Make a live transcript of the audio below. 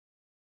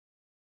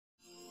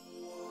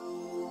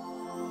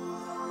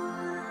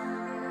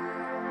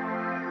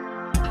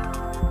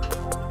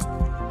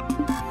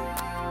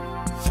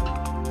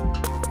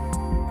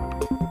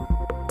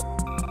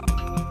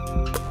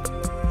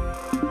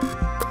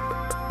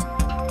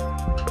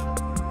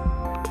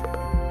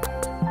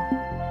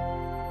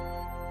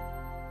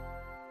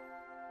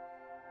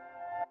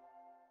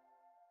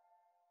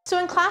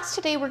in class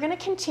today, we're going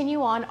to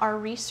continue on our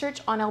research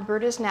on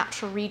Alberta's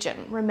natural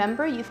region.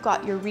 Remember, you've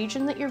got your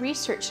region that you're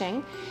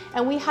researching,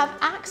 and we have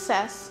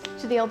access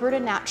to the Alberta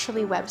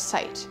Naturally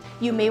website.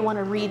 You may want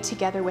to read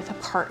together with a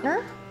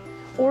partner,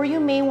 or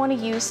you may want to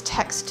use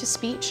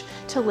text-to-speech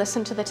to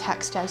listen to the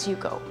text as you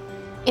go.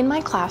 In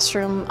my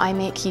classroom, I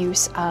make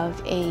use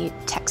of a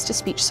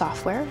text-to-speech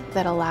software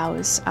that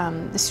allows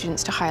the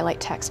students to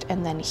highlight text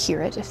and then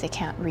hear it if they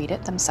can't read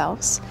it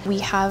themselves. We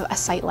have a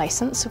site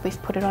license, so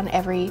we've put it on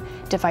every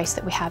device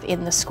that we have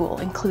in the school,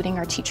 including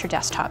our teacher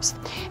desktops.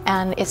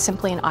 And it's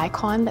simply an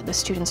icon that the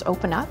students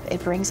open up.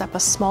 It brings up a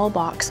small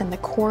box in the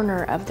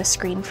corner of the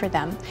screen for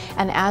them.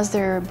 And as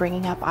they're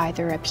bringing up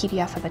either a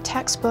PDF of a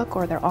textbook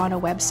or they're on a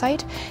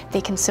website,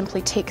 they can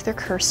simply take their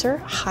cursor,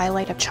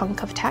 highlight a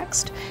chunk of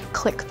text,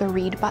 click the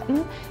read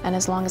button, and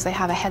as long as they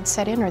have a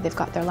headset in or they've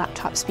got their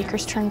laptop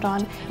speakers turned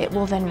on, it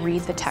will then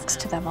read the text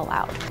to them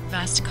aloud.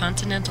 Vast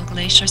continental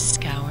glaciers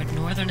scoured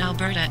northern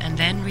Alberta and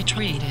then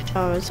retreated.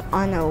 I was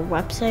on a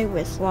website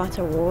with lots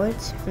of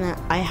words, and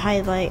I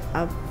highlight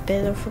a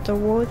bit of the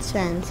words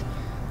and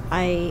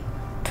I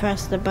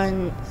pressed the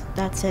button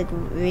that said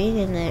read,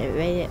 and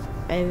it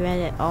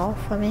read it all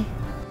for me.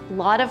 A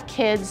lot of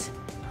kids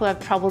who have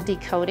trouble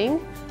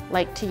decoding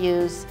like to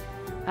use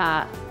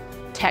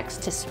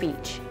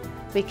text-to-speech,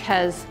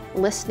 because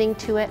listening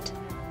to it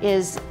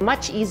is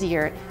much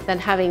easier than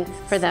having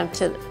for them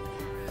to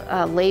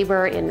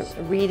labor in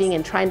reading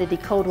and trying to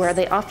decode, where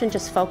they often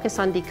just focus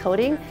on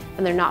decoding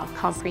and they're not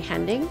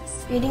comprehending.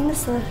 Reading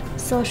the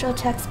social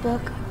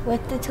textbook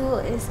with the tool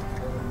is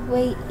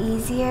way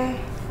easier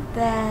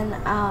than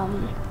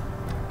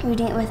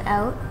reading it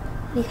without,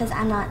 because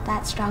I'm not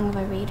that strong of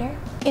a reader.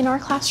 In our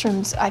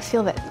classrooms, I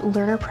feel that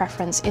learner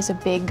preference is a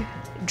big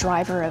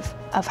driver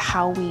of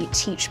how we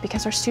teach,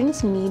 because our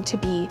students need to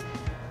be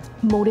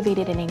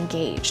motivated and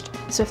engaged.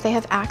 So if they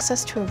have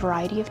access to a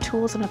variety of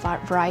tools and a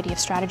variety of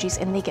strategies,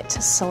 and they get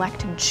to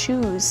select and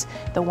choose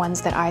the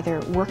ones that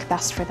either work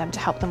best for them to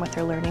help them with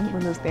their learning,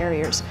 remove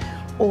barriers,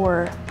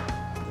 or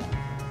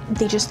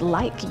they just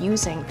like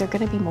using, they're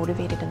going to be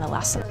motivated in the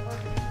lesson.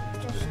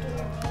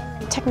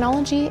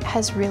 Technology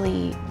has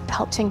really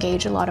helped to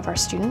engage a lot of our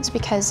students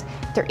because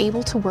they're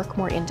able to work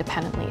more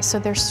independently. So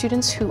there's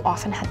students who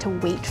often had to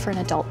wait for an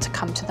adult to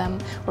come to them,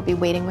 or be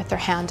waiting with their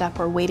hand up,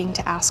 or waiting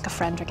to ask a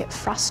friend, or get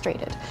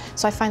frustrated.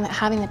 So I find that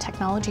having the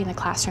technology in the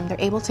classroom,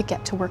 they're able to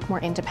get to work more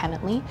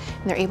independently,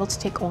 and they're able to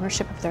take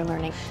ownership of their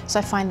learning. So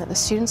I find that the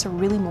students are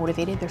really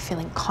motivated, they're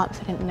feeling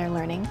confident in their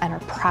learning and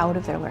are proud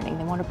of their learning.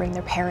 They want to bring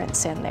their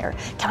parents in there.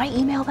 Can I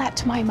email that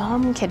to my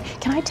mom? Can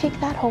I take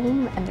that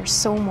home? And they're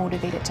so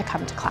motivated to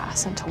come to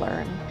class and to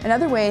learn.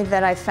 Another way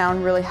that I found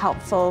really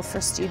helpful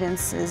for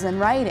students is in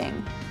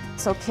writing.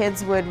 So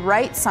kids would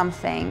write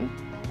something,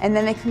 and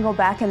then they can go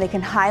back and they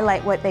can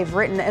highlight what they've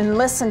written and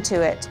listen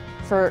to it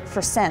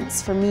for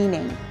sense, for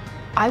meaning.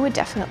 I would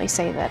definitely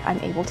say that I'm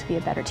able to be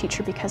a better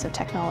teacher because of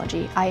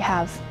technology. I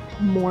have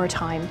more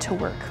time to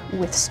work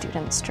with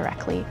students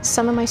directly.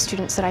 Some of my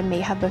students that I may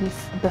have been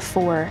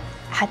before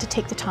had to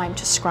take the time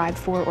to scribe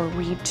for or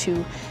read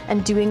to,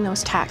 and doing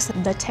those tasks,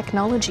 the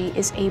technology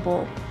is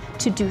able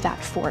to do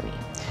that for me.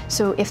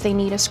 So if they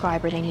need a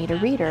scribe or they need a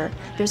reader,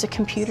 there's a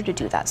computer to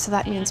do that. So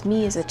that means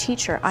me as a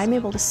teacher, I'm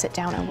able to sit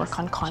down and work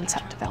on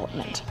concept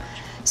development.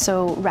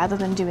 So rather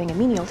than doing a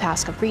menial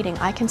task of reading,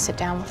 I can sit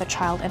down with a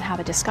child and have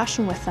a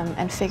discussion with them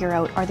and figure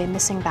out, are they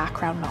missing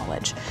background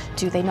knowledge?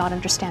 Do they not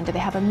understand? Do they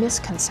have a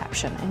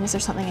misconception? And is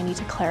there something I need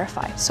to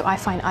clarify? So I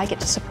find I get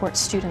to support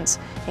students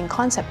in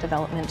concept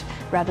development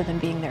rather than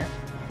being their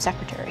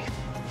secretary.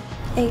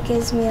 It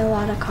gives me a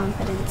lot of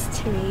confidence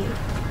to read.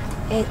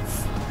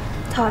 It's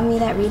taught me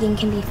that reading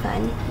can be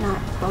fun,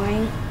 not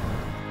boring.